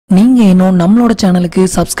நீங்க இன்னும் நம்மளோட சேனலுக்கு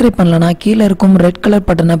சப்ஸ்கிரைப் பண்ணலனா கீழ இருக்கும் ரெட் கலர்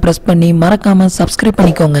பட்டனை பிரஸ் பண்ணி மறக்காம சப்ஸ்கிரைப்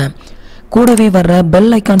பண்ணிக்கோங்க. கூடவே வர்ற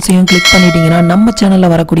பெல் ஐகான்ஸையும் கிளிக் பண்ணிட்டீங்கன்னா நம்ம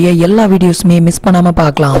சேனல்ல வரக்கூடிய எல்லா வீடியோஸுமே மிஸ் பண்ணாம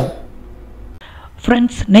பார்க்கலாம்.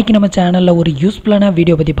 ஃப்ரெண்ட்ஸ், இன்றைக்கி நம்ம சேனலில் ஒரு யூஸ்ஃபுல்லான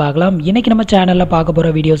வீடியோ பற்றி பார்க்கலாம். இன்றைக்கி நம்ம சேனலில் பார்க்க போகிற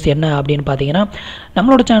வீடியோஸ் என்ன அப்படின்னு பார்த்தீங்கன்னா,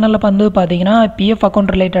 நம்மளோட சேனலில் வந்து பார்த்தீங்கன்னா பிஎஃப்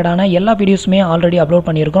அக்கௌண்ட் ரிலேட்டடான எல்லா வீடியோஸுமே ஆல்ரெடி அப்லோட்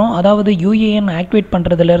பண்ணியிருக்கோம். அதாவது UAN ஆக்டிவேட்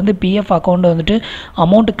பண்ணுறதுலேருந்து பிஎஃப் அக்கௌண்ட் வந்துட்டு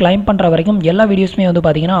அமௌண்ட் கிளைம் பண்ணுற வரைக்கும் எல்லா வீடியோஸுமே வந்து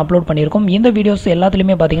பார்த்தீங்கன்னா அப்லோட் பண்ணியிருக்கோம். இந்த வீடியோஸ்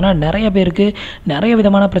எல்லாத்துலேயுமே பார்த்தீங்கன்னா நிறைய பேருக்கு நிறைய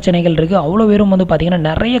விதமான பிரச்சனைகள் இருக்குது. அவ்வளோ பேரும் வந்து பார்த்தீங்கன்னா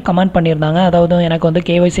நிறைய கமெண்ட் பண்ணியிருந்தாங்க. அதாவது எனக்கு வந்து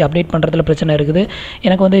KYC அப்டேட் பண்ணுறதுல பிரச்சனை இருக்குது,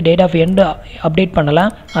 எனக்கு வந்து டேட் ஆஃப் எண்ட் அப்டேட் பண்ணலை,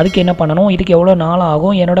 அதுக்கு என்ன பண்ணணும், இதுக்கு எவ்வளோ நாள்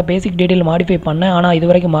ஆகும், என்னோட பேசிக் டீட்டெயில் மாடிஃபை பண்ணேன் ஆனால் இது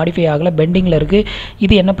வரைக்கும் மாடிஃபை ஆகலை, பெண்டிங்கில் இருக்குது,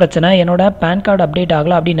 இது என்ன பிரச்சனை, என்னோட பேன் கார்டு அப்டேட்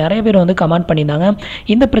ஆகலை, அப்படி நிறைய பேர் வந்து கமெண்ட் பண்ணியிருந்தாங்க.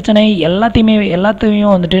 இந்த பிரச்சனை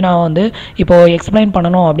எல்லாத்தையும் வந்துட்டு நான் வந்து இப்போது எக்ஸ்பிளைன்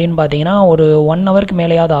பண்ணணும் அப்படின்னு பார்த்தீங்கன்னா ஒரு 1 ஹவருக்கு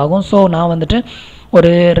மேலேயாவது ஆகும். ஸோ நான் வந்துட்டு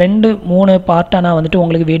ஒரு 2-3 பார்ட்டாக நான் வந்துட்டு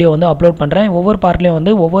உங்களுக்கு வீடியோ வந்து அப்லோட் பண்ணுறேன். ஒவ்வொரு பார்ட்லேயும்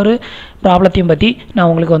வந்து ஒவ்வொரு ப்ராப்ளத்தையும் பற்றி நான்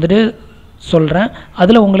உங்களுக்கு வந்துட்டு சொல்கிறேன்.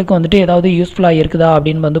 அதில் உங்களுக்கு வந்துட்டு ஏதாவது யூஸ்ஃபுல்லாக இருக்குதா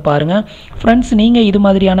அப்படின்னு வந்து பாருங்கள். ஃப்ரெண்ட்ஸ், நீங்கள் இது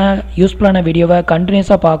மாதிரியான யூஸ்ஃபுல்லான வீடியோவை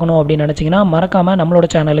கண்டினியூஸாக பார்க்கணும் அப்படின்னு நினச்சிங்கன்னா மறக்காமல் நம்மளோட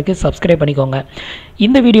சேனலுக்கு சப்ஸ்கிரைப் பண்ணிக்கோங்க.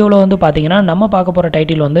 இந்த வீடியோவில் வந்து பார்த்தீங்கன்னா நம்ம பார்க்க போகிற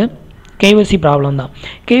டைட்டில் வந்து KYC ப்ராப்ளம் தான்.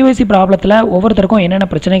 KYC ப்ராப்ளத்தில் ஒவ்வொருத்தருக்கும் என்னென்ன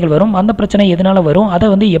பிரச்சனைகள் வரும், அந்த பிரச்சனை எதனால் வரும், அதை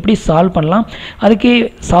வந்து எப்படி சால்வ் பண்ணலாம், அதுக்கு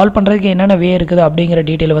சால்வ் பண்ணுறதுக்கு என்னென்ன வே இருக்குது அப்படிங்கிற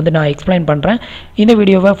டீட்டெயில் வந்து நான் எக்ஸ்பிளைன் பண்ணுறேன். இந்த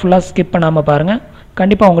வீடியோவை ஃபுல்லாக ஸ்கிப் பண்ணாமல் பாருங்கள்.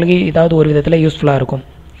 கண்டிப்பாக உங்களுக்கு ஏதாவது ஒரு விதத்தில் யூஸ்ஃபுல்லாக இருக்கும்.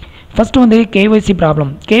 ஃபஸ்ட்டு வந்து KYC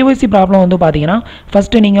ப்ராப்ளம் வந்து பார்த்தீங்கன்னா,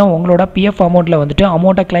 ஃபஸ்ட்டு நீங்கள் உங்களோட PF அமௌண்ட்டில் வந்துட்டு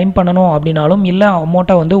அமௌண்ட்டை கிளைம் பண்ணணும் அப்படின்னாலும், இல்லை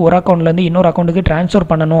அமௌண்ட்டை வந்து ஒரு அக்கௌண்ட்லேருந்து இன்னொரு அக்கௌண்ட்டுக்கு ட்ரான்ஸ்ஃபர்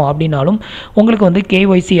பண்ணணும் அப்படின்னாலும் உங்களுக்கு வந்து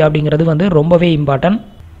KYC அப்படிங்கிறது வந்து ரொம்பவே இம்பார்ட்டன்ட்.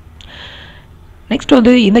 நெக்ஸ்ட்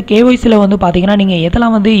வந்து இந்த KYCயில் வந்து பார்த்தீங்கன்னா நீங்கள்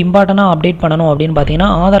எதெல்லாம் வந்து இம்பார்ட்டனாக அப்டேட் பண்ணணும் அப்படின்னு பார்த்தீங்கன்னா,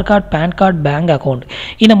 Aadhaar card, pan card, bank account,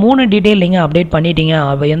 இந்த 3 டீட்டெயில் நீங்கள் அப்டேட் பண்ணிட்டீங்க,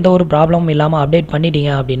 எந்த ஒரு ப்ராப்ளமும் இல்லாமல் அப்டேட் பண்ணிட்டீங்க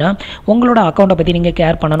அப்படின்னா உங்களோட அக்கௌண்ட்டை பற்றி நீங்கள்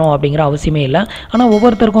கேர் பண்ணணும் அப்படிங்கிற அவசியமே இல்லை. ஆனால்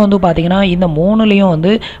ஒவ்வொருத்தருக்கும் வந்து பார்த்தீங்கன்னா இந்த 3லேயும்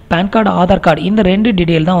வந்து பேன் கார்டு, ஆதார் கார்டு, இந்த 2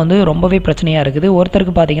 டீட்டெயில் தான் வந்து ரொம்பவே பிரச்சனையாக இருக்குது.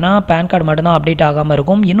 ஒருத்தருக்கு பார்த்தீங்கன்னா பேன் கார்டு மட்டும்தான் அப்டேட் ஆகாமல்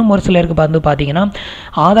இருக்கும். இன்னும் ஒரு சிலருக்கு வந்து பார்த்தீங்கன்னா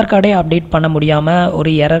ஆதார் கார்டே அப்டேட் பண்ண முடியாமல்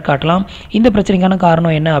ஒரு எரர் காட்டலாம். இந்த பிரச்சனைக்கான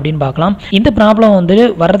காரணம் என்ன அப்படின்னு பார்க்கலாம். இந்த ப்ராப்ளம் வந்து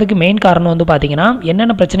வர்றதுக்கு மெயின் காரணம் வந்து பார்த்தீங்கன்னா,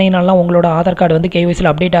 என்னென்ன பிரச்சனைனாலாம் உங்களோட ஆதார் கார்டு வந்து KYCயில்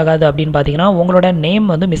அப்டேட் ஆகாது அப்படின்னு பார்த்தீங்கன்னா, உங்களோட நேம்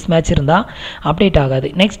வந்து மிஸ்மேட்ச் இருந்தால் அப்டேட் ஆகாது.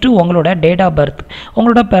 நெக்ஸ்ட்டு உங்களோட டேட் ஆஃப் பர்த்,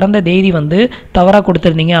 உங்களோட பிறந்த தேதி வந்து தவறாக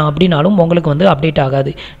கொடுத்துருந்தீங்க அப்படின்னாலும் உங்களுக்கு வந்து அப்டேட்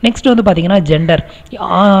ஆகாது. நெக்ஸ்ட் வந்து பார்த்தீங்கன்னா ஜெண்டர்,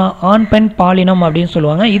 ஆண் பெண் பாலினம் அப்படின்னு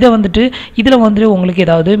சொல்லுவாங்க. இதில் வந்துட்டு உங்களுக்கு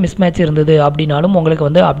ஏதாவது மிஸ்மேட்ச் இருந்தது அப்படின்னாலும் உங்களுக்கு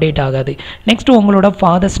வந்து அப்டேட் ஆகாது. நெக்ஸ்ட்டு உங்களோட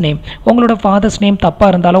ஃபாதர்ஸ் நேம்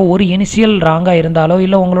தப்பாக இருந்தாலோ, ஒரு இனிஷியல் ராங்காக இருந்தாலோ,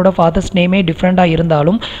 இல்லை உங்களோட ஃபாதர்ஸ் நேமே டிஃப்ரெண்டாக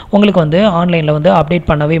இருந்தாலும் உங்களுக்கு வந்து ஆன்லைனில் வந்து அப்டேட்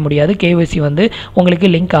பண்ணவே முடியாது. KYC வந்து உங்களுக்கு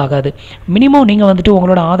லிங்க் ஆகாது. மினிமம் நீங்கள் வந்துட்டு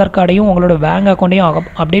உங்களோட ஆதார் கார்டையும் உங்களோட பேங்க் அக்கௌண்ட்டையும்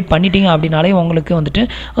அப்டேட் பண்ணிட்டீங்க அப்படின்னாலே உங்களுக்கு வந்துட்டு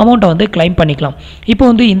அமௌண்ட்டை வந்து கிளைம் பண்ணிக்கலாம். இப்போ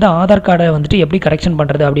வந்து இந்த ஆதார் கார்டை வந்துட்டு எப்படி கரெக்ஷன்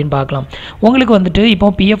பண்ணுறது அப்படின்னு பார்க்கலாம். உங்களுக்கு வந்துட்டு இப்போ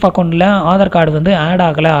PF அக்கௌண்ட்டில் ஆதார் கார்டு வந்து ஆட்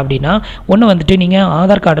ஆகலை அப்படின்னா, ஒன்று வந்துட்டு நீங்கள்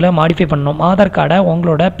ஆதார் கார்டில் மாடிஃபை பண்ணணும். ஆதார் கார்டை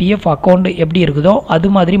உங்களோட PF அக்கௌண்ட் எப்படி இருக்குதோ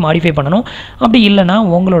அது மாதிரி மாடிஃபை பண்ணணும். அப்படி இல்லைனா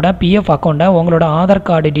உங்களோட PF அக்கௌண்ட்டை உங்களோட ஆதார்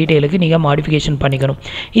கார்டு டீட்டெயிலுக்கு நீங்கள் மாடிஃபிகேஷன் பண்ணிக்கணும்.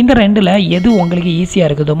 இந்த 2ல் எது உங்களுக்கு ஈஸியாக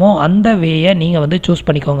இருக்குதுமோ அந்த வேயை நீங்கள் வந்து சூஸ்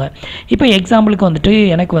பண்ணிக்கோங்க. இப்போ எக்ஸாம்பிளுக்கு வந்துட்டு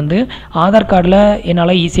எனக்கு வந்து ஆதார் கார்டில்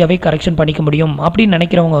என்னால் ஈஸியாகவே கரெக்ஷன் பண்ணிக்க முடியும் அப்படின்னு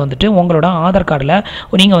நினைக்கிறவங்க வந்துட்டு உங்களோட ஆதார் கார்டில்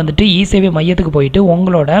நீங்கள் வந்துட்டு இ-சேவை மையத்துக்கு போயிட்டு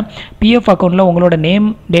உங்களோட PF அக்கௌண்ட்டில் உங்களோட நேம்,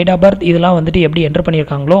 டேட் ஆஃப் பர்த் இதெல்லாம் வந்துட்டு எப்படி என்டர்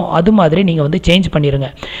பண்ணியிருக்காங்களோ அது மாதிரி நீங்கள் வந்து சேஞ்ச் பண்ணிடுங்க.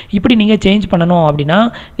 இப்படி நீங்கள் சேஞ்ச் பண்ணணும் அப்படின்னா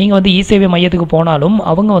நீங்கள் வந்து இ-சேவை மையத்துக்கு போனாலும்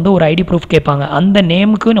அவங்க வந்து ஒரு ஐடி ப்ரூஃப் கேட்பாங்க. அந்த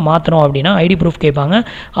நேமுக்கு மாற்றணும் அப்படின்னா ஐடி ப்ரூஃப் கேட்பாங்க.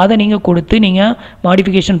 அதை நீங்கள் கொடுத்து நீங்கள்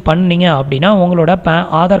மாடிஃபிகேஷன் பண்ணீங்க அப்படின்னா உங்களோட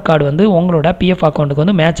ஆதார் கார்டு வந்து உங்களோட PF அக்கௌண்ட்டுக்கு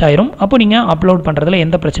வந்து மேட்ச் ஆயிரும். அப்போ நீங்கள் அப்லோட் பண்ணுறதுல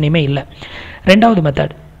எந்த பிரச்சனையுமே இல்லை. 2வது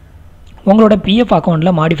மெத்தட், உங்களோட PF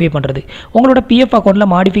அக்கௌண்ட்டில் மாடிஃபை பண்ணுறது. உங்களோட PF அக்கௌண்ட்டில்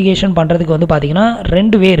மாடிஃபிகேஷன் பண்ணுறதுக்கு வந்து பார்த்தீங்கன்னா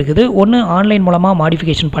 2 வே இருக்குது. ஒன்று ஆன்லைன் மூலமாக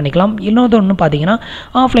மாடிஃபிகேஷன் பண்ணிக்கலாம், இன்னொன்று பார்த்தீங்கன்னா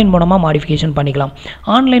ஆஃப்லைன் மூலமாக மாடிஃபிகேஷன் பண்ணிக்கலாம்.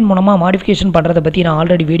 ஆன்லைன் மூலமாக மாடிஃபிகேஷன் பண்ணுறதை பற்றி நான்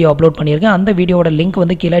ஆல்ரெடி வீடியோ அப்லோட் பண்ணியிருக்கேன். அந்த வீடியோட லிங்க்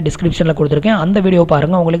வந்து கீழே டிஸ்கிரிப்ஷனில் கொடுத்துருக்கேன். அந்த வீடியோ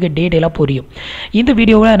பாருங்கள், உங்களுக்கு டீட்டெயிலாக புரியும். இந்த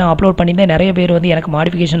வீடியோவில் நான் அப்லோட் பண்ணியிருந்தேன். நிறைய பேர் வந்து எனக்கு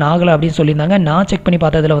மாடிஃபிகேஷன் ஆகலை அப்படின்னு சொல்லியிருந்தாங்க. நான் செக் பண்ணி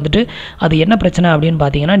பார்த்ததில் வந்துட்டு அது என்ன பிரச்சனை அப்படின்னு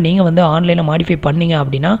பார்த்தீங்கன்னா, நீங்கள் வந்து ஆன்லைனில் மாடிஃபை பண்ணீங்க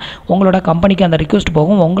அப்படின்னா உங்களோட கம்பெனிக்கு அந்த ரிக்வெஸ்ட்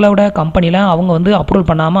போகும். உங்களோட கம்பெனியில் அவங்க வந்து அப்ரூவல்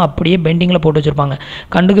பண்ணாமல் அப்படியே பெண்டிங்கில் போட்டு வச்சுருப்பாங்க,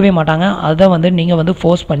 கண்டுக்கவே மாட்டாங்க. அதை வந்து நீங்கள் வந்து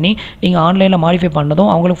ஃபோர்ஸ் பண்ணி நீங்கள் ஆன்லைனில் மாடிஃபை பண்ணதும்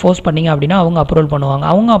அவங்களுக்கு ஃபோர்ஸ் பண்ணிங்க அப்படின்னா அவங்க அப்ரூவல் பண்ணுவாங்க.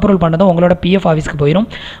 அவங்க அப்ரூவல் பண்ணதும் உங்களோட PF ஆஃபீஸ்க்கு போயிடும்.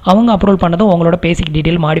 அவங்க அப்ரூவல் பண்ணதும் உங்களோட பேசிக்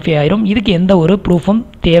டீட்டெயில் மாடிஃபை ஆயிரும். இதுக்கு எந்த ஒரு ப்ரூஃபும்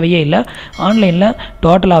தேவையே இல்லை. ஆன்லைனில்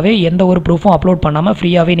டோட்டலாகவே எந்த ஒரு ப்ரூஃபும் அப்லோட் பண்ணாமல்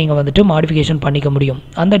ஃப்ரீயாகவே நீங்கள் வந்துட்டு மாடிஃபிகேஷன் பண்ணிக்க முடியும்.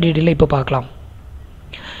 அந்த டீட்டெயிலை இப்போ பார்க்கலாம்.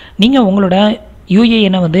 நீங்கள் உங்களோட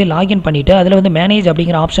UAN வந்து லாகின் பண்ணிவிட்டு அதில் வந்து மேனேஜ்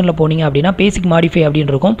அப்படிங்கிற ஆப்ஷனில் போனீங்க அப்படின்னா பேசிக் மாடிஃபை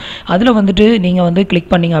அப்படின்னு இருக்கும். அதில் வந்துட்டு நீங்கள் வந்து கிளிக்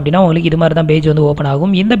பண்ணிங்க அப்படின்னா உங்களுக்கு இது மாதிரி தான் பேஜ் வந்து ஓப்பன்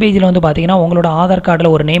ஆகும். இந்த பேஜில் வந்து பார்த்தீங்கன்னா உங்களோட ஆதார்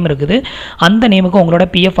கார்டில் ஒரு நேம் இருக்குது. அந்த நேமுக்கு உங்களோட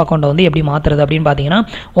PF அக்கௌண்ட்டை வந்து எப்படி மாற்றுறது அப்படின்னு பார்த்தீங்கன்னா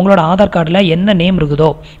உங்களோட ஆதார் கார்டில் என்ன நேம் இருக்குதோ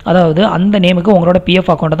அதாவது அந்த நேமுக்கு உங்களோட PF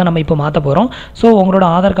அக்கௌண்ட்டை தான் நம்ம இப்போ மாற்ற போகிறோம். ஸோ உங்களோட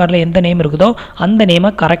ஆதார் கார்டில் எந்த நேம் இருக்குதோ அந்த நேமை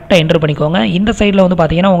கரெக்டாக என்ட்ரு பண்ணிக்கோங்க. இந்த சைடில் வந்து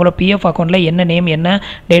பார்த்தீங்கன்னா உங்களோட PF அக்கௌண்ட்டில் என்ன நேம், என்ன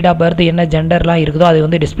டேட் ஆஃப் பர்த், என்ன ஜெண்டர்லாம் இருக்குதோ அது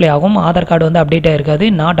வந்து டிஸ்பிளே ஆகும். ஆதார் கார்டு வந்து அப்டேட்டாக இருக்காது,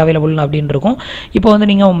 நாட் அவைலபிள் அப்படின்னு இருக்கும். இப்போ வந்து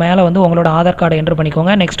நீங்கள் மேலே வந்து உங்களோட ஆதார் கார்டை என்ட்ரு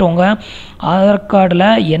பண்ணிக்கோங்க. நெக்ஸ்ட் உங்கள் ஆதார் கார்டில்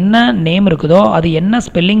என்ன நேம் இருக்குதோ அது என்ன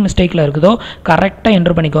ஸ்பெல்லிங் மிஸ்டேக்கில் இருக்குதோ கரெக்டாக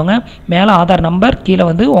என்ட்ரு பண்ணிக்கோங்க. மேலே ஆதார் நம்பர், கீழே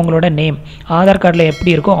வந்து உங்களோட நேம் ஆதார் கார்டில்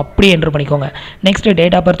எப்படி இருக்கோ அப்படியே என்ட்ரு பண்ணிக்கோங்க. நெக்ஸ்ட்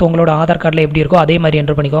டேட் ஆஃப் பர்த் உங்களோட ஆதார் கார்டில் எப்படி இருக்கோ அதே மாதிரி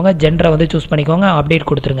என்ட்ரு பண்ணிக்கோங்க. ஜெண்டரை வந்து சூஸ் பண்ணிக்கோங்க, அப்டேட்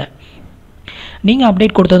கொடுத்துருங்க. நீங்கள்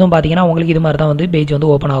அப்டேட் கொடுத்ததும் பார்த்தீங்கன்னா உங்களுக்கு இது மாதிரி தான் வந்து பேஜ் வந்து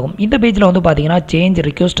ஓப்பன் ஆகும். இந்த பேஜில் வந்து பார்த்தீங்கன்னா சேஞ்ச்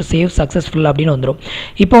ரிக்வெஸ்ட் சேவ் சக்ஸஸ்ஃபுல் அப்படின்னு வந்துடும்.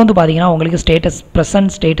 இப்போ வந்து பார்த்தீங்கன்னா உங்களுக்கு ஸ்டேட்டஸ்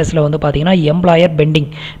ப்ரெசன்ட் ஸ்டேட்டஸில் வந்து பார்த்தீங்கன்னா எம்ப்ளாயர்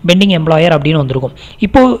பெண்டிங் எம்ப்ளாயர் அப்படின்னு வந்திருக்கும்.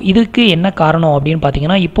 இப்போது இதுக்கு என்ன காரணம் அப்படின்னு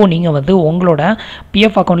பார்த்தீங்கன்னா இப்போ நீங்கள் வந்து உங்களோட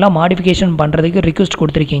PF அக்கௌண்ட்டில் மாடிஃபிகேஷன் பண்ணுறதுக்கு ரிக்வெஸ்ட்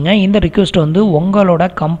கொடுத்துருக்கீங்க. இந்த ரிக்வெஸ்ட் வந்து உங்களோட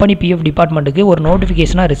கம்பெனி PF டிபார்ட்மெண்ட்டுக்கு ஒரு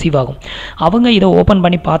நோட்டிஃபிகேஷனாக ரிசீவ் ஆகும். அவங்க இதை ஓப்பன்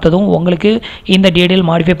பண்ணி பார்த்ததும் உங்களுக்கு இந்த டீடைல்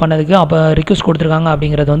மாடிஃபை பண்ணதுக்கு அப்போ ரிக்வெஸ்ட் கொடுத்துருக்காங்க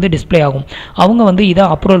அப்படிங்கிறது வந்து டிஸ்பிளே ஆகும். அவங்க வந்து இதை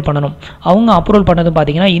அப்ரூவல் பண்ணணும். அவங்க அப்ரூவல் பண்ணதும்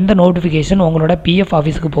பார்த்தீங்கன்னா இந்த நோட்டிஃபிகேஷன் உங்களோட PF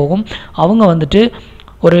ஆஃபீஸுக்கு போகும். அவங்க வந்துட்டு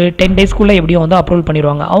ஒரு 10 டேஸ்க்குள்ளே எப்படியும் வந்து அப்ரூவல்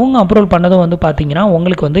பண்ணிடுவாங்க. அவங்க அப்ரூவல் பண்ணதும் வந்து பார்த்தீங்கன்னா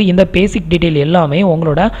உங்களுக்கு வந்து இந்த பேசிக் டீட்டெயில் எல்லாமே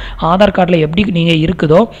உங்களோட ஆதார் கார்டில் எப்படி நீங்கள்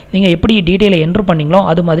இருக்குதோ நீங்கள் எப்படி டீட்டெயிலை என்ட்ரு பண்ணிங்களோ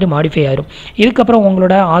அது மாதிரி மாடிஃபை ஆயிரும். இதுக்கப்புறம்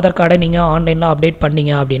உங்களோட ஆதார் கார்டை நீங்கள் ஆன்லைனில் அப்டேட்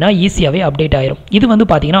பண்ணீங்க அப்படின்னா ஈஸியாகவே அப்டேட் ஆயிரும். இது வந்து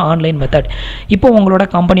பார்த்தீங்கன்னா ஆன்லைன் மெத்தட். இப்போ உங்களோட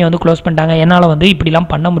கம்பெனி வந்து க்ளோஸ் பண்ணிட்டாங்க, என்னால் வந்து இப்படிலாம்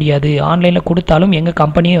பண்ண முடியாது, ஆன்லைனில் கொடுத்தாலும் எங்கள்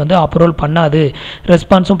கம்பெனியை வந்து அப்ரூவல் பண்ணாது,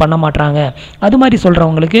 ரெஸ்பான்ஸும் பண்ண மாட்டாங்க, அது மாதிரி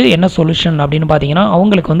சொல்கிறவங்களுக்கு என்ன சொல்யூஷன் அப்படின்னு பார்த்தீங்கன்னா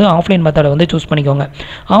அவங்களுக்கு வந்து ஆஃப்லைன் மெத்தடை வந்து சூஸ் பண்ணிக்கோங்க.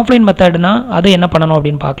 ஆஃப்லைன் மெத்தட்னா அது என்ன பண்ணணும்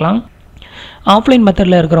அப்படின்னு பார்க்கலாம். ஆஃப்லைன்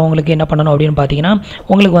மெத்தடில் இருக்கிறவங்களுக்கு என்ன பண்ணணும் அப்படின்னு பார்த்தீங்கன்னா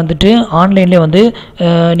உங்களுக்கு வந்துட்டு ஆன்லைன்லேயே வந்து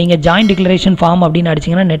நீங்கள் ஜாயின்ட் டிக்ளரேஷன் ஃபார்ம் அப்படின்னு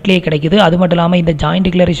அடிச்சிங்கன்னா நெட்லேயே கிடைக்குது. அது மட்டும் இல்லாமல் இந்த ஜாயின்ட்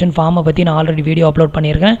டிக்ளரேஷன் ஃபார்மை பற்றி நான் ஆல்ரெடி வீடியோ அப்லோட்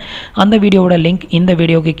பண்ணியிருக்கேன். அந்த வீடியோவோட லிங்க் இந்த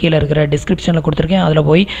வீடியோக்கு கீழே இருக்கிற டிஸ்கிரிப்ஷனில் கொடுத்துருக்கேன். அதில்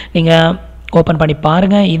போய் நீங்கள் ஓப்பன் பண்ணி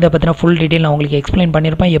பாருங்கள். இதை பற்றின ஃபுல் டீட்டெயில் நான் உங்களுக்கு எக்ஸ்பிளைன்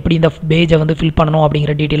பண்ணியிருப்பேன். எப்படி இந்த பேஜை வந்து ஃபில் பண்ணணும்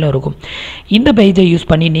அப்படிங்கிற டீட்டெயிலும் இருக்கும். இந்த பேஜை யூஸ்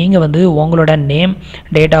பண்ணி நீங்கள் வந்து உங்களோட name,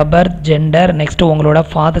 date of birth, gender, next உங்களோட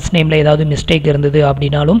ஃபாதர்ஸ் நேமில் ஏதாவது மிஸ்டேக் இருந்தது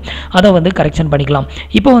அப்படின்னாலும் அதை வந்து கரெக்ஷன் பண்ணிக்கலாம்.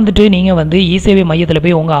 இப்போ வந்துட்டு நீங்கள் வந்து இசேவை மையத்தில்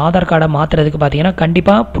போய் உங்கள் ஆதார் கார்டை மாற்றுறதுக்கு பார்த்தீங்கன்னா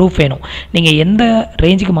கண்டிப்பாக ப்ரூஃப் வேணும். நீங்கள் எந்த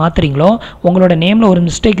ரேஞ்சுக்கு மாற்றுறீங்களோ உங்களோட நேமில் ஒரு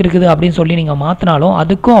மிஸ்டேக் இருக்குது அப்படின்னு சொல்லி நீங்கள் மாற்றினாலும்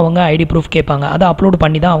அதுக்கும் அவங்க ஐடி ப்ரூஃப் கேட்பாங்க. அதை அப்லோட்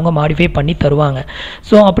பண்ணி தான் அவங்க மாடிஃபை பண்ணி தருவாங்க.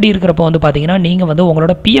 ஸோ அப்படி இருக்கிறப்போ வந்து பார்த்தீங்கன்னா நீங்கள் வந்து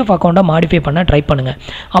உங்களோட PF அக்கௌண்ட்டை மாடிஃபை பண்ண ட்ரை பண்ணுங்கள்.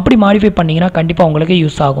 அப்படி மாடிஃபை பண்ணிங்கன்னா கண்டிப்பாக உங்களுக்கு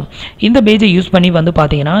யூஸ் ஆகும். இந்த பேஜை யூஸ் பண்ணி வந்து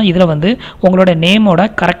பார்த்தீங்கன்னா இதில் வந்து உங்களோட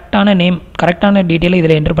நேமோட கரெக்டான டீட்டெயிலை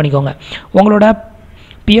இதில் என்ட்ரு பண்ணிக்கோங்க. உங்களோட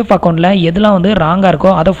PF அக்கௌண்ட்டில் எதெல்லாம் வந்து ராங்காக இருக்கோ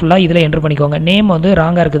அதை ஃபுல்லாக இதில் என்ட்ரு பண்ணிக்கோங்க. நேம் வந்து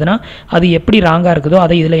ராங்காக இருக்குதுன்னா அது எப்படி ராங்காக இருக்குதோ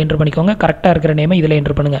அதை இதில் என்ட்ரு பண்ணிக்கோங்க. கரெக்டாக இருக்கிற நேமை இதில்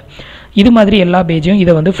என்ட்ரு பண்ணுங்கள். இது மாதிரி எல்லா பேஜையும்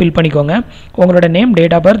இதை வந்து ஃபில் பண்ணிக்கோங்க. உங்களோட name,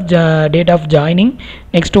 date of birth, date of joining,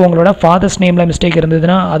 next உங்களோட ஃபாதர்ஸ் நேமில் மிஸ்டேக்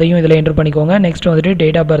இருந்ததுன்னா அதையும் இதில் என்ட்ரு பண்ணிக்கோங்க. நெக்ஸ்ட் வந்துட்டு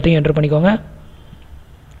டேட் ஆஃப் பர்த்தையும் என்ட்ரு பண்ணிக்கோங்க.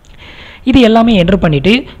 இது எல்லாமே என்ட்ரு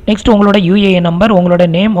பண்ணிவிட்டு நெக்ஸ்ட் உங்களோட UAN நம்பர், உங்களோட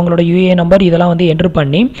நேம், உங்களோட UAN நம்பர் இதெல்லாம் வந்து என்ட்ரு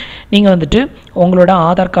பண்ணி நீங்கள் வந்துட்டு உங்களோட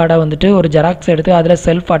ஆதார் கார்டை வந்துட்டு ஒரு ஜெராக்ஸ் எடுத்து அதில்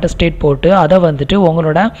செல்ஃப் அட்டஸ்டேட் போட்டு அதை வந்துட்டு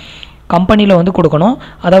உங்களோட கம்பெனியில் வந்து கொடுக்கணும்.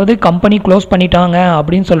 அதாவது கம்பெனி க்ளோஸ் பண்ணிட்டாங்க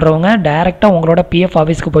அப்படின்னு சொல்கிறவங்க டைரெக்டாக உங்களோட PF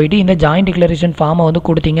ஆஃபீஸ்க்கு போயிட்டு இந்த ஜாயின்ட் டிக்ளரேஷன் ஃபார்மை வந்து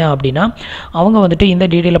கொடுத்தீங்க அப்படின்னா அவங்க வந்துட்டு இந்த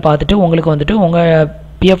டீட்டெயிலை பார்த்துட்டு உங்களுக்கு வந்துட்டு உங்கள்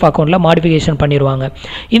PF அக்கௌண்ட்டில் மாடிஃபிகேஷன் பண்ணிடுவாங்க.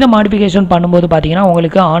 இந்த மாடிஃபிகேஷன் பண்ணும்போது பார்த்தீங்கன்னா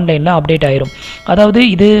உங்களுக்கு ஆன்லைனில் அப்டேட் ஆயிரும். அதாவது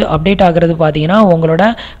இது அப்டேட் ஆகிறது பார்த்தீங்கன்னா உங்களோட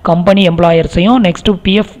கம்பெனி எம்ப்ளாயர்ஸையும் நெக்ஸ்ட்டு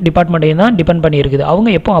PF டிபார்ட்மெண்ட்டையும் தான் டிபெண்ட் பண்ணியிருக்குது.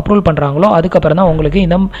 அவங்க எப்போ அப்ரூவல் பண்ணுறாங்களோ அதுக்கப்புறம் தான் உங்களுக்கு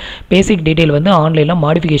இந்த பேசிக் டீட்டெயில் வந்து ஆன்லைனில்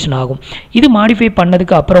மாடிஃபிகேஷன் ஆகும். இது மாடிஃபை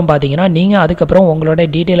பண்ணதுக்கு அப்புறம் பார்த்தீங்கன்னா நீங்கள் அதுக்கப்புறம் உங்களோட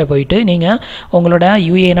டீட்டெயிலை போயிட்டு நீங்கள் உங்களோட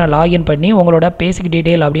UAN லாகின் பண்ணி உங்களோட பேசிக்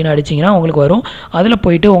டீட்டெயில் அப்படின்னு அடிச்சிங்கன்னா உங்களுக்கு வரும். அதில்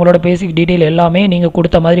போயிட்டு உங்களோட பேசிக் டீட்டெயில் எல்லாமே நீங்கள்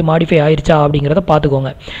கொடுத்த மாதிரி மாடிஃபை ஆயிடுச்சா அப்படிங்கிறத பார்த்துக்கோங்க.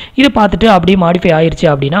 இதை பார்த்துட்டு அப்படியே மாடிஃபை ஆயிடுச்சு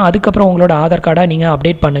அப்படின்னா அதுக்கப்புறம் உங்களோட ஆதார் கார்டை நீங்கள்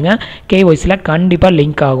அப்டேட் பண்ணுங்கள். KYCல கண்டிப்பாக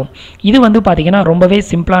லிங்க் ஆகும். இது வந்து பார்த்தீங்கன்னா ரொம்பவே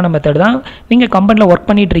சிம்பிளான மெத்தட் தான். நீங்கள் கம்பெனியில் ஒர்க்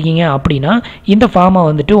பண்ணிட்டு இருக்கீங்க அப்படின்னா இந்த ஃபார்மை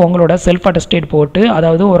வந்துட்டு உங்களோட செல்ஃப் அட்டஸ்டேட் போட்டு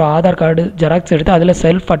அதாவது ஒரு ஆதார் கார்டு ஜெராக்ஸ் எடுத்து அதில்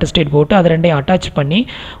செல்ஃப் அட்டஸ்டேட் போட்டு அது ரெண்டையும் அட்டாச் பண்ணி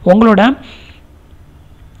உங்களோட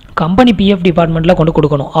கம்பெனி PF டிபார்ட்மெண்ட்டில் கொண்டு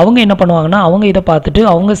கொடுக்கணும். அவங்க என்ன பண்ணுவாங்கன்னா அவங்க இதை பார்த்துட்டு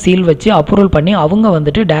அவங்க சீல் வச்சு அப்ரூவல் பண்ணி அவங்க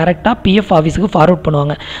வந்துட்டு டைரெக்டாக PF ஆஃபீஸுக்கு ஃபார்வர்ட்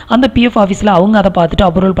பண்ணுவாங்க. அந்த PF ஆஃபீஸில் அவங்க அதை பார்த்துட்டு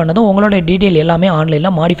அப்ரூவல் பண்ணதும் உங்களோட டீட்டெயில் எல்லாமே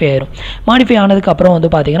ஆன்லைனில் மாடிஃபை ஆயிரும். மாடிஃபை ஆனதுக்கு அப்புறம் வந்து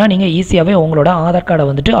பார்த்தீங்கன்னா நீங்கள் ஈஸியாகவே உங்களோட ஆதார் கார்டை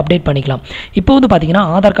வந்துட்டு அப்டேட் பண்ணிக்கலாம். இப்போ வந்து பார்த்தீங்கன்னா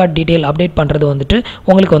ஆதார் கார்டு டீட்டெயில் அப்டேட் பண்ணுறது வந்துட்டு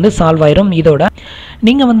உங்களுக்கு வந்து சால்வ் ஆயிரும். இதோட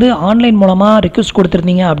நீங்கள் வந்து ஆன்லைன் மூலமாக ரிக்வெஸ்ட்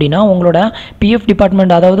கொடுத்துருந்தீங்க அப்படின்னா உங்களோட பிஎஃப்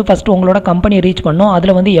டிபார்ட்மெண்ட், அதாவது ஃபஸ்ட்டு உங்களோட கம்பெனி ரீச் பண்ணோம்.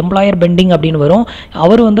 அதில் வந்து எம்ப்ளாயர் பெண்டிங் அப்படின்னு வரும்.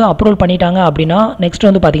 அவர் வந்து அப்ரூவல் பண்ணிட்டாங்க அப்படின்னா நெக்ஸ்ட்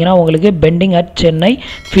வந்து பார்த்தீங்கன்னா உங்களுக்கு bending at Chennai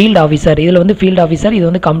field officer. இதில் வந்து ஃபீல்ட் ஆஃபீஸர் இது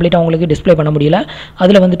வந்து கம்ப்ளீட்டாக உங்களுக்கு டிஸ்ப்ளே பண்ண முடியல.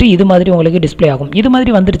 அதில் வந்துட்டு இது மாதிரி உங்களுக்கு டிஸ்ப்ளே ஆகும். இது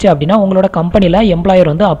மாதிரி வந்துருச்சு அப்படின்னா உங்களோட கம்பெனியில்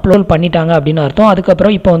எம்ப்ளாயர் வந்து அப்ரூவல் பண்ணிட்டாங்க அப்படின்னு அர்த்தம்.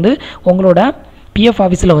 அதுக்கப்புறம் இப்போ வந்து உங்களோட பிஎஃப்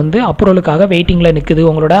ஆஃபீஸில் வந்து அப்ரூவலுக்காக வெயிட்டிங்கில் நிற்குது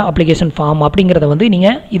உங்களோட அப்ளிகேஷன் ஃபார்ம் அப்படிங்கிறத வந்து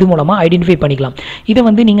நீங்கள் இது மூலமாக ஐடென்டிஃபை பண்ணிக்கலாம். இதை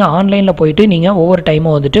வந்து நீங்கள் ஆன்லைனில் போயிட்டு நீங்கள் ஒவ்வொரு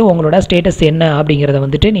டைமும் வந்துட்டு உங்களோட ஸ்டேட்டஸ் என்ன அப்படிங்கிறத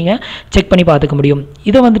வந்துட்டு நீங்கள் செக் பண்ணி பார்த்துக்க முடியும்.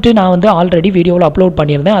 இதை வந்துட்டு நான் வந்து ஆல்ரெடி வீடியோவில் அப்லோட்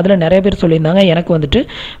பண்ணியிருந்தேன். அதில் நிறைய பேர் சொல்லியிருந்தாங்க எனக்கு வந்துட்டு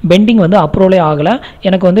பெண்டிங் வந்து அப்ரூவலே ஆகலை,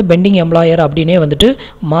 எனக்கு வந்து பெண்டிங் எம்ப்ளாயர் அப்படின்னே வந்துட்டு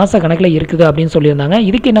மாத கணக்கில் இருக்குது அப்படின்னு சொல்லியிருந்தாங்க.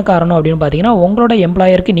 இதுக்கு என்ன காரணம் அப்படின்னு பார்த்தீங்கன்னா உங்களோட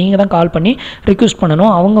எம்ப்ளாயருக்கு நீங்கள் தான் கால் பண்ணி ரிக்வெஸ்ட்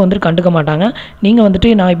பண்ணணும். அவங்க வந்துட்டு கண்டுக்க மாட்டாங்க. நீங்கள்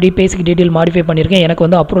வந்துட்டு நான் இப்படி பேசிக் டீட்டெயில் மாடிஃபை பண்ணி எனக்கு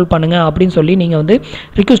வந்து அப்ரூவல் பண்ணுங்க அப்படின்னு சொல்லி நீங்கள் வந்து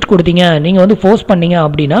ரிக்வெஸ்ட் கொடுத்தீங்க, நீங்கள் வந்து ஃபோர்ஸ் பண்ணீங்க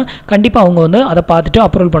அப்படின்னா கண்டிப்பாக அவங்க வந்து அதை பார்த்துட்டு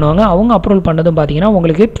அப்ரூவல் பண்ணுவாங்க. அவங்க அப்ரூவல் பண்ணதும் பார்த்தீங்கன்னா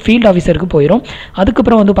உங்களுக்கு ஃபீல்ட் ஆஃபீஸருக்கு போயிடும்.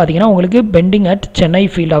 அதுக்கப்புறம் வந்து பார்த்தீங்கன்னா உங்களுக்கு bending at Chennai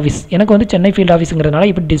field office, எனக்கு வந்து சென்னை ஃபீல்ட் ஆஃபீஸுங்கிறதுனால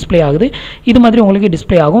இப்படி டிஸ்ப்ளே ஆகுது. இது மாதிரி உங்களுக்கு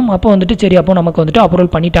டிஸ்ப்ளே ஆகும். அப்போ வந்துட்டு சரி, அப்போ நமக்கு வந்துட்டு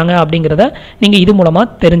அப்ரூவல் பண்ணிட்டாங்க அப்படிங்கிறத நீங்கள் இது மூலமாக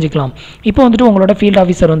தெரிஞ்சுக்கலாம். இப்போ வந்துட்டு உங்களோட ஃபீல்ட்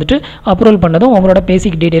ஆஃபீஸர் வந்துட்டு அப்ரூவல் பண்ணதும் உங்களோட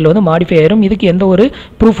பேசிக் டீட்டெயில் வந்து மாடிஃபை ஆயிரும். இதுக்கு எந்த ஒரு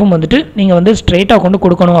ப்ரூஃபும் வந்துட்டு நீங்கள் வந்து ஸ்ட்ரெயிட்டாக கொண்டு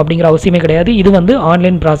கொடுக்கணும் அப்படிங்கிற அவசியமே கிடையாது. இது வந்து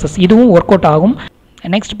ஆன்லைன் ப்ராசஸ், இதுவும் ஒர்க் அவுட் ஆகும்.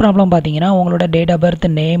 நெக்ஸ்ட் ப்ராப்ளம் பார்த்தீங்கன்னா உங்களோட டேட் ஆஃப் பர்த்,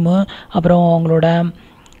 நேமு, அப்புறம் உங்களோட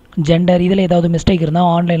ஜெண்டர், இதில் ஏதாவது மிஸ்டேக் இருந்தால்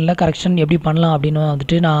ஆன்லைனில் கரெக்ஷன் எப்படி பண்ணலாம் அப்படின்னு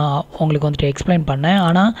வந்துட்டு நான் உங்களுக்கு வந்துட்டு எக்ஸ்பிளைன் பண்ணேன்.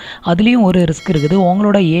 ஆனால் அதுலேயும் ஒரு ரிஸ்க் இருக்குது.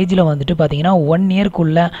 உங்களோட ஏஜில் வந்துட்டு பார்த்தீங்கன்னா 1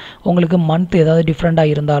 இயர்க்குள்ளே உங்களுக்கு மந்த் ஏதாவது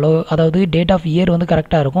டிஃப்ரெண்ட்டாக இருந்தாலோ, அதாவது டேட் ஆஃப் இயர் வந்து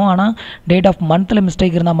கரெக்டாக இருக்கும், ஆனால் டேட் ஆஃப் மந்தில்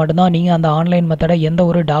மிஸ்டேக் இருந்தால் மட்டும்தான் நீங்கள் அந்த ஆன்லைன் மெத்தடை எந்த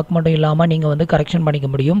ஒரு டாக்குமெண்ட்டும் இல்லாமல் நீங்கள் வந்து கரெக்ஷன் பண்ணிக்க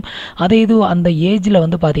முடியும். அதே இது அந்த ஏஜில்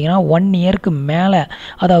வந்து பார்த்தீங்கன்னா 1 இயர்க்கு மேலே,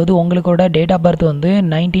 அதாவது உங்களுக்கோட டேட் ஆஃப் பர்த் வந்து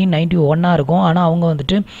 1991 இருக்கும், ஆனால் அவங்க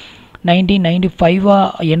வந்துட்டு 1995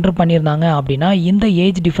 என்ட்ரு பண்ணியிருந்தாங்க அப்படின்னா இந்த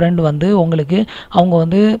ஏஜ் டிஃப்ரெண்ட் வந்து உங்களுக்கு அவங்க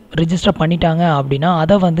வந்து ரிஜிஸ்டர் பண்ணிட்டாங்க அப்படின்னா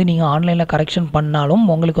அதை வந்து நீங்கள் ஆன்லைனில் கரெக்ஷன் பண்ணாலும்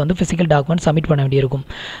உங்களுக்கு வந்து ஃபிசிக்கல் டாக்குமெண்ட் சப்மிட் பண்ண வேண்டியிருக்கும்.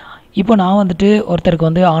 இப்போ நான் வந்துட்டு ஒருத்தருக்கு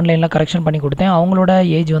வந்து ஆன்லைனில் கரெக்ஷன் பண்ணி கொடுத்தேன். அவங்களோட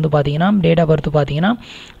ஏஜ் வந்து பார்த்தீங்கன்னா டேட் ஆஃப் பர்த் பார்த்தீங்கன்னா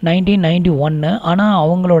 1991, ஆனால்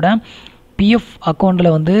அவங்களோட பிஎஃப்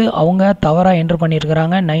அக்கௌண்ட்டில் வந்து அவங்க தவறாக என்ட்ரு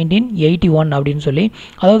பண்ணியிருக்கிறாங்க 1981 அப்படின்னு சொல்லி,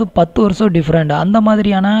 அதாவது 10 வருஷம் டிஃப்ரெண்ட். அந்த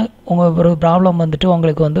மாதிரியான உங்கள் ஒரு ப்ராப்ளம் வந்துட்டு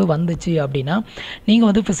உங்களுக்கு வந்து வந்துச்சு அப்படின்னா நீங்கள்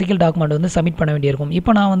வந்து ஃபிசிக்கல் டாக்குமெண்ட் வந்து சப்மிட் பண்ண வேண்டியிருக்கும்.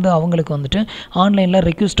 இப்போ நான் வந்து அவங்களுக்கு வந்துட்டு ஆன்லைனில்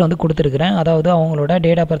ரிக்வெஸ்ட் வந்து கொடுத்துருக்குறேன், அதாவது அவங்களோட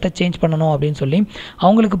டேட் ஆஃப் பர்த்தை சேஞ்ச் பண்ணணும் அப்படின்னு சொல்லி.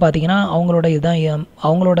 அவங்களுக்கு பார்த்தீங்கன்னா அவங்களோட இதுதான்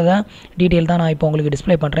அவங்களோட டீட்டெயில் தான் நான் இப்போ உங்களுக்கு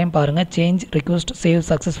டிஸ்ப்ளே பண்ணுறேன் பாருங்கள். சேஞ்ச் ரிக்வெஸ்ட் சேவ்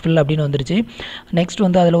சக்ஸஸ்ஃபுல் அப்படின்னு வந்துருச்சு. நெக்ஸ்ட்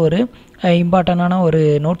வந்து அதில் ஒரு இம்பார்ட்டண்டான ஒரு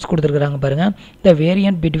நோட்ஸ் கொடுத்துருக்குறாங்க பாருங்கள். த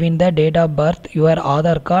variant between the date of birth your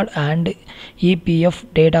Aadhaar card and EPF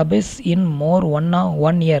database in more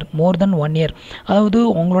then one year. அதாவது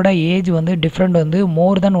உங்களோட ஏஜ் வந்து டிஃப்ரெண்ட் வந்து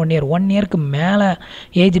மோர் தென் 1 இயர், 1 இயருக்கு மேலே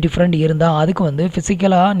ஏஜ் டிஃப்ரெண்ட் இருந்தால் அதுக்கு வந்து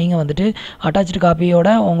ஃபிசிக்கலாக நீங்கள் வந்துட்டு அட்டாச்டு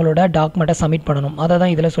காப்பியோட உங்களோட டாக்குமெண்ட்டை சப்மிட் பண்ணணும். அதை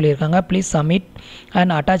தான் இதில் சொல்லியிருக்காங்க. Please submit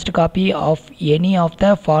and attached copy of any of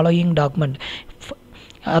the following document.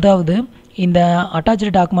 அதாவது இந்த அட்டாச்டு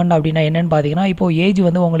டாக்குமெண்ட் அப்படின்னா என்னென்னு பார்த்தீங்கன்னா, இப்போது ஏஜ்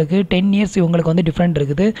வந்து உங்களுக்கு 10 இயர்ஸ் இவங்களுக்கு வந்து டிஃப்ரெண்ட்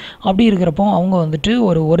இருக்குது. அப்படி இருக்கிறப்போ அவங்க வந்துட்டு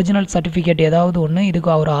ஒரு ஒரிஜினல் சர்டிஃபிகேட் ஏதாவது ஒன்று இதுக்கு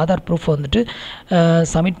ஒரு ஆதார் ப்ரூஃப் வந்துட்டு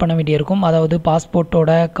சப்மிட் பண்ண வேண்டியிருக்கும். அதாவது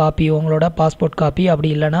பாஸ்போர்ட்டோட காப்பி, உங்களோட பாஸ்போர்ட் காப்பி,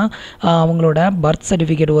 அப்படி இல்லைனா அவங்களோட பர்த்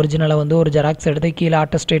சர்டிஃபிகேட் ஒரிஜினலை வந்து ஒரு ஜெராக்ஸ் எடுத்து கீழே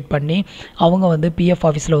அட்டஸ்டேட் பண்ணி அவங்க வந்து பிஎஃப்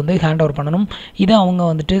ஆஃபீஸில் வந்து ஹேண்ட் ஓவர் பண்ணணும். இதை அவங்க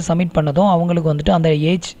வந்துட்டு சப்மிட் பண்ணதும் அவங்களுக்கு வந்துட்டு அந்த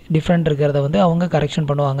ஏஜ் டிஃப்ரெண்ட் இருக்கிறத வந்து அவங்க கரெக்ஷன்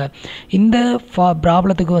பண்ணுவாங்க. இந்த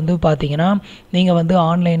ப்ராப்ளத்துக்கு வந்து பார்த்தீங்கன்னா நீங்கள் வந்து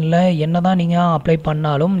ஆன்லைனில் என்ன தான் நீங்கள் அப்ளை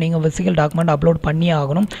பண்ணாலும் நீங்கள் ஃபிசிக்கல் டாக்குமெண்ட் அப்லோட் பண்ணியே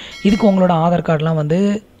ஆகணும். இதுக்கு உங்களோட ஆதார் கார்டெலாம் வந்து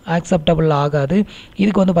ஆக்செப்டபிள் ஆகாது.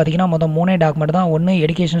 இதுக்கு வந்து பார்த்தீங்கன்னா மொத்தம் 3 டாக்குமெண்ட் தான். ஒன்று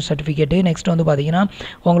எடுகேஷன் சர்டிஃபிகேட்டு, நெக்ஸ்ட் வந்து பார்த்தீங்கன்னா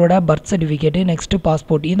உங்களோட பர்த் சர்டிஃபிகேட்டு, நெக்ஸ்ட்டு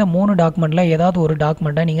பாஸ்போர்ட். இந்த 3 டாக்குமெண்ட்டில் ஏதாவது ஒரு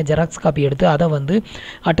டாக்குமெண்ட்டை நீங்கள் ஜெராக்ஸ் காப்பி எடுத்து அதை வந்து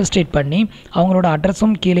அட்டஸ்டேட் பண்ணி அவங்களோட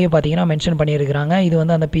அட்ரஸும் கீழே பார்த்தீங்கன்னா மென்ஷன் பண்ணியிருக்கிறாங்க. இது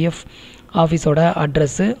வந்து அந்த பிஎஃப் ஆஃபீஸோட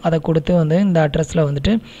அட்ரஸ்ஸு. அதை கொடுத்து வந்து இந்த அட்ரஸில்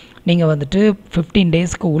வந்துட்டு நீங்கள் வந்துட்டு 15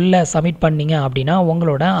 டேஸ்க்கு உள்ளே சப்மிட் பண்ணிங்க அப்படின்னா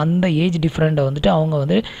உங்களோட அந்த ஏஜ் டிஃப்ரெண்ட்டை வந்துட்டு அவங்க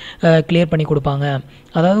வந்து கிளியர் பண்ணி கொடுப்பாங்க.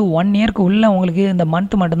 அதாவது 1 இயர்க்கு உள்ளே உங்களுக்கு இந்த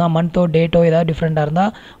மந்த் மட்டும்தான், மந்த்தோ டேட்டோ ஏதாவது டிஃப்ரெண்ட்டாக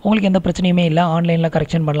இருந்தால் உங்களுக்கு எந்த பிரச்சனையுமே இல்லை, ஆன்லைனில்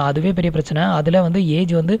கரெக்ஷன் பண்ணலாம். அதுவே பெரிய பிரச்சனை. அதில் வந்து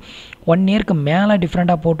ஏஜ் வந்து 1 இயர்க்கு மேலே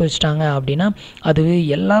டிஃப்ரெண்ட்டாக போட்டு வச்சுட்டாங்க அப்படின்னா அது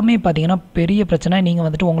எல்லாமே பார்த்தீங்கன்னா பெரிய பிரச்சனை. நீங்கள்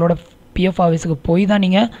வந்துட்டு உங்களோட பிஎஃப் ஆஃபீஸுக்கு போய் தான்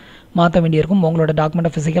நீங்கள் மாற்ற வேண்டியிருக்கும். உங்களோட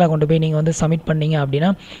டாக்குமெண்ட்டை ஃபிசிக்கலாக கொண்டு போய் நீங்கள் வந்து சப்மிட் பண்ணிங்க அப்படின்னா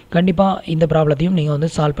கண்டிப்பாக இந்த ப்ராப்ளத்தையும் நீங்கள் வந்து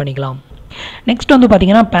சால்வ் பண்ணிக்கலாம். நெக்ஸ்ட் வந்து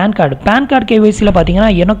பார்த்தீங்கன்னா பேன் கார்டு கேஒய்சியில் பார்த்தீங்கன்னா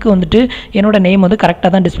எனக்கு வந்துட்டு என்னோட நேம் வந்து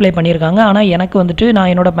கரெக்டாக தான் டிஸ்ப்ளே பண்ணியிருக்காங்க. ஆனால் எனக்கு வந்துட்டு நான்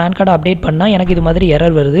என்னோட பேன் கார்டை அப்டேட் பண்ணால் எனக்கு இது மாதிரி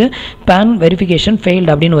எரர் வருது, பேன் வெரிஃபிகேஷன்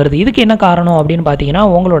ஃபெயில்டு அப்படின்னு வருது. இதுக்கு என்ன காரணம் அப்படின்னு பார்த்தீங்கன்னா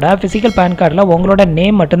உங்களோட ஃபிசிக்கல் பேன் கார்டில் உங்களோட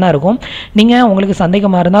நேம் மட்டும்தான் இருக்கும். நீங்கள் உங்களுக்கு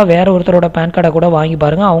சந்தேகமாக இருந்தால் வேறு ஒருத்தரோட பேன் கார்டை கூட வாங்கி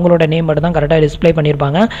பாருங்கள், அவங்களோட நேம் மட்டும் தான் கரெக்டாக டிஸ்ப்ளே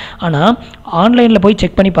பண்ணியிருப்பாங்க. ஆனால் ஆன்லைனில் போய்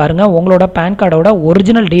செக் பண்ணி பாருங்கள் உங்களோட பேன் கார்டோட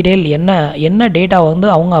ஒரிஜினல் டீட்டெயில் என்ன டேட்டா வந்து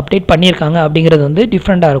அவங்க அப்டேட் பண்ணியிருக்காங்க அப்படிங்கிறது வந்து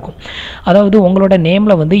டிஃப்ரெண்ட்டாக இருக்கும். அதாவது உங்களோட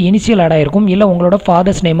நேமில் வந்து இனிஷியல் ஆட் ஆகிருக்கும், இல்லை உங்களோட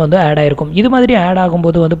ஃபாதர்ஸ் நேம் வந்து ஆட் ஆகிருக்கும். இது மாதிரி ஆட்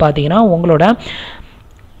ஆகும்போது வந்து பார்த்தீங்கன்னா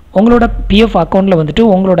உங்களோட பிஎஃப் அக்கௌண்ட்டில் வந்துட்டு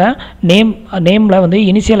உங்களோட நேமில் வந்து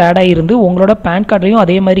இனிஷியல் ஆட் ஆகிருந்து உங்களோட பேன் கார்ட்லையும்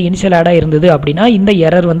அதே மாதிரி இனிஷியல் ஆட் ஆகிருந்தது அப்படின்னா இந்த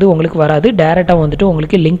எரர் வந்து உங்களுக்கு வராது, டேரெக்டாக வந்துட்டு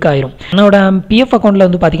உங்களுக்கு லிங்க் ஆயிரும். என்னோட பிஎஃப் அக்கௌண்ட்டில்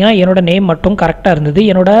வந்து பார்த்தீங்கன்னா என்னோட நேம் மட்டும் கரெக்டாக இருந்தது,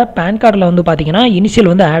 என்னோட பேன் கார்டில் வந்து பார்த்தீங்கன்னா இனிஷியல்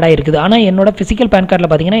வந்து ஆட் ஆகிருக்குது. ஆனால் என்னோட ஃபிசிக்கல் பேன் கார்டில்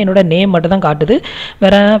பார்த்தீங்கன்னா என்னோட நேம் மட்டும் தான் காட்டுது,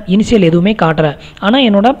 வேறு இனிஷியல் எதுவுமே காட்டுறேன். ஆனால்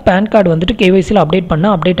என்னோட பேன் கார்டு வந்துட்டு கேஒய்சியில்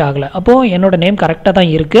அப்டேட் ஆகலை. அப்போது என்னோட நேம் கரெக்டாக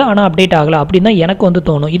தான் இருக்குது, ஆனால் அப்டேட் ஆகலை அப்படின்னு தான் எனக்கு வந்து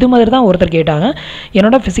தோணும். இது மாதிரி தான் ஒருத்தர் கேட்டாங்க,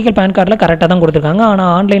 என்னோட ஃபிசிக்கல் பேன் கார்டில் கரெக்டாக தான் கொடுத்துருக்காங்க,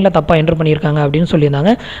 ஆனால் ஆன்லைனில் தப்பாக என்டர் பண்ணியிருக்காங்க அப்படின்னு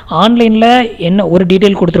சொல்லியிருந்தாங்க. ஆன்லைனில் என்ன ஒரு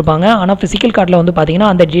டீட்டெயில் கொடுத்துருப்பாங்க, ஆனால் ஃபிசிக்கல் கார்டில் வந்து பார்த்தீங்கன்னா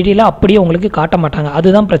அந்த டீட்டெயிலை அப்படியே உங்களுக்கு காட்ட மாட்டாங்க.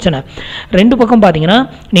 அதுதான் பிரச்சனை. ரெண்டு பக்கம் பார்த்தீங்கன்னா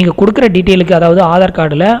நீங்கள் கொடுக்குற டீட்டெயிலுக்கு, அதாவது ஆதார்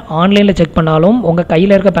கார்டில் ஆன்லைனில் செக் பண்ணாலும் உங்கள்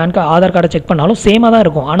கையில் இருக்க ஆதார் கார்டை செக் பண்ணாலும் சேமாக தான்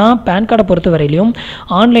இருக்கும். ஆனால் பேன் கார்டை பொறுத்த வரையிலையும்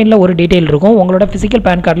ஆன்லைனில் ஒரு டீட்டெயில் இருக்கும், உங்களோட ஃபிசிக்கல்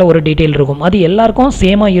பேன் கார்டில் ஒரு டீட்டெயில் இருக்கும். அது எல்லாருக்கும்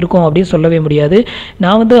சேமாக இருக்கும் அப்படின்னு சொல்லவே முடியாது.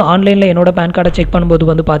 நான் வந்து ஆன்லைனில் என்னோட பேன் கார்டை செக்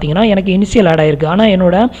பண்ணும்போது வந்து பார்த்தீங்கன்னா எனக்கு இனிஷியல் ஆட் ஆயிருக்கு, ஆனால்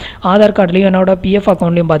என்னோட ஆதார் கார்டுலையும் என்னோட பிஎஃப்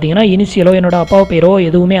அக்கௌண்ட்லையும் பார்த்தீங்கன்னா இனிஷியலோ என்னோட அப்பா பேரோ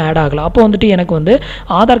எதுவுமே ஆட் ஆகலை. அப்போ வந்துட்டு எனக்கு வந்து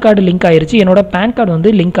ஆதார் கார்டு லிங்க் ஆயிருச்சு, என்னோட பேன் கார்டு வந்து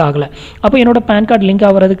லிங்க் ஆகலை. அப்போ என்னோட பேன் கார்டு லிங்க்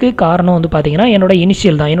ஆகிறதுக்கு காரணம் வந்து பார்த்தீங்கன்னா என்னோட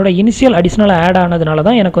இனிஷியல் தான். என்னோட இனிஷியல் அடிஷ்னலாக ஆட் ஆனதுனால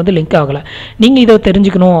தான் எனக்கு வந்து லிங்க் ஆகலை. நீங்கள் இதை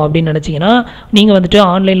தெரிஞ்சுக்கணும் அப்படின்னு நினச்சிங்கன்னா நீங்கள் வந்துட்டு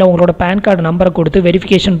ஆன்லைனில் உங்களோட பேன் கார்டு நம்பரை கொடுத்து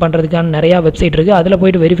வெரிஃபிகேஷன் பண்ணுறதுக்கான நிறையா வெப்சைட் இருக்குது, அதில்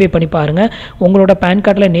போய்ட்டு வெரிஃபை பண்ணி பாருங்கள் உங்களோட பேன்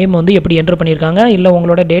கார்டில் நேம் வந்து எப்படி என்ட்ரு பண்ணியிருக்காங்க, இல்லை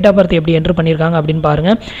உங்களோட டேட் ஆஃப் பர்த் எப்படி என்ட்ரு பண்ணியிருக்காங்க அப்படின்னு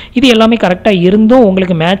பாருங்கள். இது எல்லாமே கரெக்டாக இருந்தும்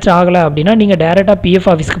உங்களுக்கு மேட்ச் ஆகலை அப்படின்னா நீங்கள் டேரெக்டாக பிஎஃப்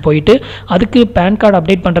ஆஃபீஸ்க்கு போயிட்டு அதுக்கு பேன் கார்டு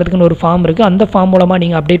அப்டேட் பண்ணுறதுக்குன்னு ஒரு ஃபார்ம் இருக்குது, அந்த ஃபார்ம் மூலமாக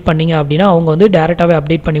நீங்கள் அப்டேட் பண்ணீங்க அப்படின்னா அவங்க வந்து டேரெக்டாகவே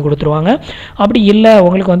அப்டேட் பண்ணி கொடுத்துருவாங்க. அப்படி இல்லை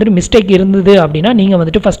உங்களுக்கு வந்துட்டு மிஸ்டேக் இருந்தது அப்படின்னா நீங்கள்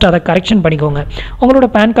வந்துட்டு ஃபஸ்ட்டு அதை கரெக்ஷன் பண்ணிக்கோங்க. உங்களோட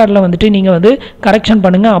பேன் கார்டில் வந்துட்டு நீங்கள் வந்து கரெக்ஷன்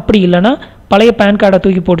பண்ணுங்கள். அப்படி இல்லைனா பழைய பேன் கார்டை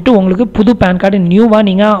தூக்கி போட்டுட்டு உங்களுக்கு புது பேன் கார்டு நியூவாக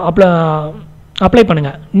நீங்கள் அப்ளை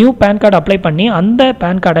பண்ணுங்கள். நியூ பேன் கார்டு அப்ளை பண்ணி அந்த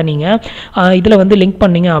பேன் கார்டை நீங்கள் இதில் வந்து லிங்க்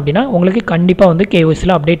பண்ணிங்க அப்படின்னா உங்களுக்கு கண்டிப்பாக வந்து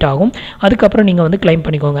கேஒய்சியில் அப்டேட் ஆகும். அதுக்கப்புறம் நீங்கள் வந்து கிளைம்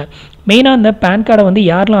பண்ணிக்கோங்க. மெயினாக இந்த பேன் கார்டை வந்து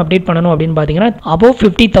யாரெல்லாம் அப்டேட் பண்ணணும் அப்படின்னு பார்த்தீங்கன்னா அபோவ்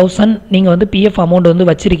 50,000 நீங்கள் வந்து பிஎஃப் அமௌண்ட்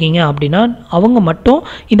வந்து வச்சுருக்கீங்க அப்படின்னா அவங்க மட்டும்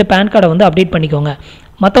இந்த பேன் கார்டை வந்து அப்டேட் பண்ணிக்கோங்க.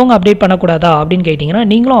 மற்றவங்க அப்டேட் பண்ணக்கூடாதா அப்படின்னு கேட்டிங்கன்னா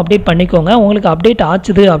நீங்களும் அப்டேட் பண்ணிக்கோங்க. உங்களுக்கு அப்டேட்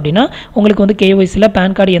ஆச்சுது அப்படின்னா உங்களுக்கு வந்து கேஒய்சியில்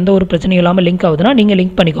பேன் கார்டு எந்த ஒரு பிரச்சனையும் இல்லாமல் லிங்க் ஆகுதுன்னா நீங்கள்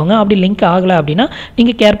லிங்க் பண்ணிக்கோங்க. அப்படி லிங்க் ஆகலை அப்படின்னா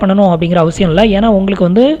நீங்கள் கேர் பண்ணணும் அப்படிங்கிற அவசியம் இல்லை. ஏன்னா உங்களுக்கு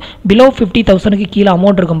வந்து பிலோ 50,000க்கு கீழே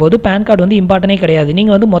அமௌண்ட் இருக்கும்போது பேன் கார்டு வந்து இம்பார்ட்டனே கிடையாது,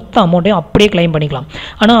 நீங்கள் வந்து மொத்த அமௌண்ட்டையும் அப்படியே கிளைம் பண்ணிக்கலாம்.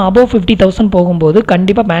 ஆனால் அபோவ் 50,000 போகும்போது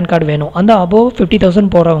கண்டிப்பாக பேன் கார்டு வேணும். அந்த அபோவ்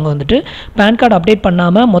 50,000 போகிறவங்க வந்துட்டு பேன் கார்டு அப்டேட்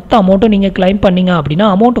பண்ணாமல் மொத்த அமௌண்ட்டும் நீங்கள் கிளைம் பண்ணிங்க அப்படின்னா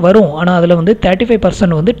அமௌண்ட் வரும், ஆனால் அதில் வந்து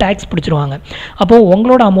 35% வந்து டேக்ஸ் பிடிச்சிருவாங்க. அப்போது உங்களோட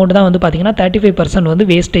அமௌண்ட் தான் வந்து பார்த்தீங்கன்னா 35% வந்து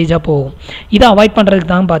வேஸ்டேஜாக போகும். இதை அவாய்ட் பண்ணுறதுக்கு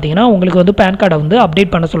தான் பார்த்தீங்கன்னா உங்களுக்கு வந்து பேன் கார்டை வந்து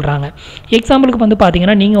அப்டேட் பண்ண சொல்கிறாங்க. எக்ஸாம்பிளுக்கு வந்து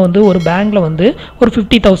பார்த்தீங்கன்னா நீங்கள் வந்து ஒரு பேங்க்கில் வந்து ஒரு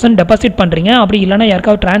 50,000 டெபாசிட் பண்ணுறீங்க, அப்படி இல்லைனா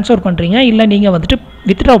யாருக்காவது ட்ரான்ஸ்ஃபர் பண்ணுறீங்க, இல்லை நீங்கள் வந்துட்டு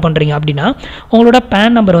வித்ட்ரா பண்ணுறீங்க அப்படின்னா உங்களோட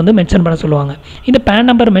பேன் நம்பர் வந்து மென்ஷன் பண்ண சொல்லுவாங்க. இந்த பேன்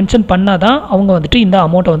நம்பர் மென்ஷன் பண்ணால் தான் அவங்க வந்துட்டு இந்த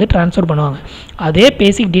அமௌண்ட்டை வந்து ட்ரான்ஸ்ஃபர் பண்ணுவாங்க. அதே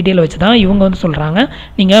பேசிக் டீட்டெயில் வச்சு தான் இவங்க வந்து சொல்கிறாங்க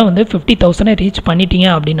நீங்கள் வந்து 50,000 ரீச் பண்ணிட்டீங்க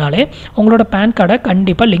அப்படின்னாலே உங்களோட பேன் கார்டை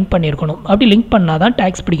கண்டிப்பாக லிங்க் பண்ணியிருக்கணும். அப்படி லிங்க் பண்ணால் தான்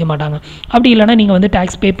டேக்ஸ் பிடிக்க மாட்டாங்க. அப்படி இல்லைனா நீங்கள் வந்து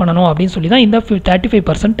டேக்ஸ் பே பண்ணணும் அப்படின்னு சொல்லி தான் இந்த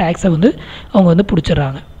 35% டேக்ஸை வந்து அவங்க வந்து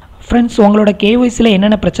பிடிச்சிடுறாங்க. ஃப்ரெண்ட்ஸ், உங்களோட கேஒய்சியில்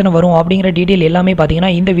என்னென்ன பிரச்சனை வரும் அப்படிங்கிற டீட்டெயில் எல்லாமே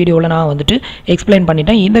பார்த்தீங்கன்னா இந்த வீடியோவில் நான் வந்துட்டு எக்ஸ்பிளைன்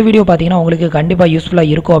பண்ணிட்டேன். இந்த வீடியோ பார்த்தீங்கன்னா உங்களுக்கு கண்டிப்பாக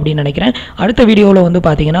யூஸ்ஃபுல்லாக இருக்கும் அப்படின்னு நினைக்கிறேன். அடுத்த வீடியோவில் வந்து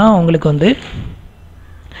பார்த்தீங்கன்னா உங்களுக்கு வந்து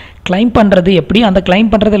கிளைம் பண்ணுறது எப்படி, அந்த கிளைம்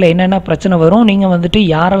பண்ணுறதுல என்னென்ன பிரச்சனை வரும், நீங்கள் வந்துட்டு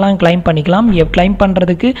யாரெல்லாம் கிளைம் பண்ணிக்கலாம், கிளைம்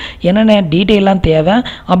பண்ணுறதுக்கு என்னென்ன டீட்டெயிலாம் தேவை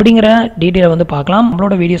அப்படிங்கிற டீட்டெயிலை வந்து பார்க்கலாம்.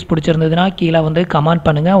 நம்மளோட வீடியோஸ் பிடிச்சிருந்ததுன்னா கீழே வந்து கமெண்ட்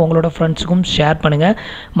பண்ணுங்கள், உங்களோட ஃப்ரெண்ட்ஸுக்கும் ஷேர் பண்ணுங்கள்,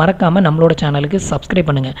 மறக்காமல் நம்மளோட சேனலுக்கு சப்ஸ்கிரைப்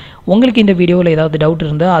பண்ணுங்கள். உங்களுக்கு இந்த வீடியோவில் ஏதாவது டவுட்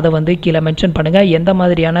இருந்தால் அதை வந்து கீழே மென்ஷன் பண்ணுங்கள். எந்த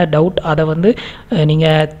மாதிரியான டவுட் அதை வந்து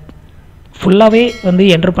நீங்கள் ஃபுல்லாகவே வந்து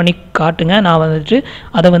என்ட்ரு பண்ணி காட்டுங்க. நான் வந்துட்டு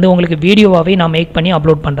அதை வந்து உங்களுக்கு வீடியோவாகவே நான் மேக் பண்ணி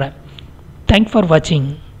அப்லோட் பண்ணுறேன். தேங்க்ஸ் ஃபார் வாட்சிங்.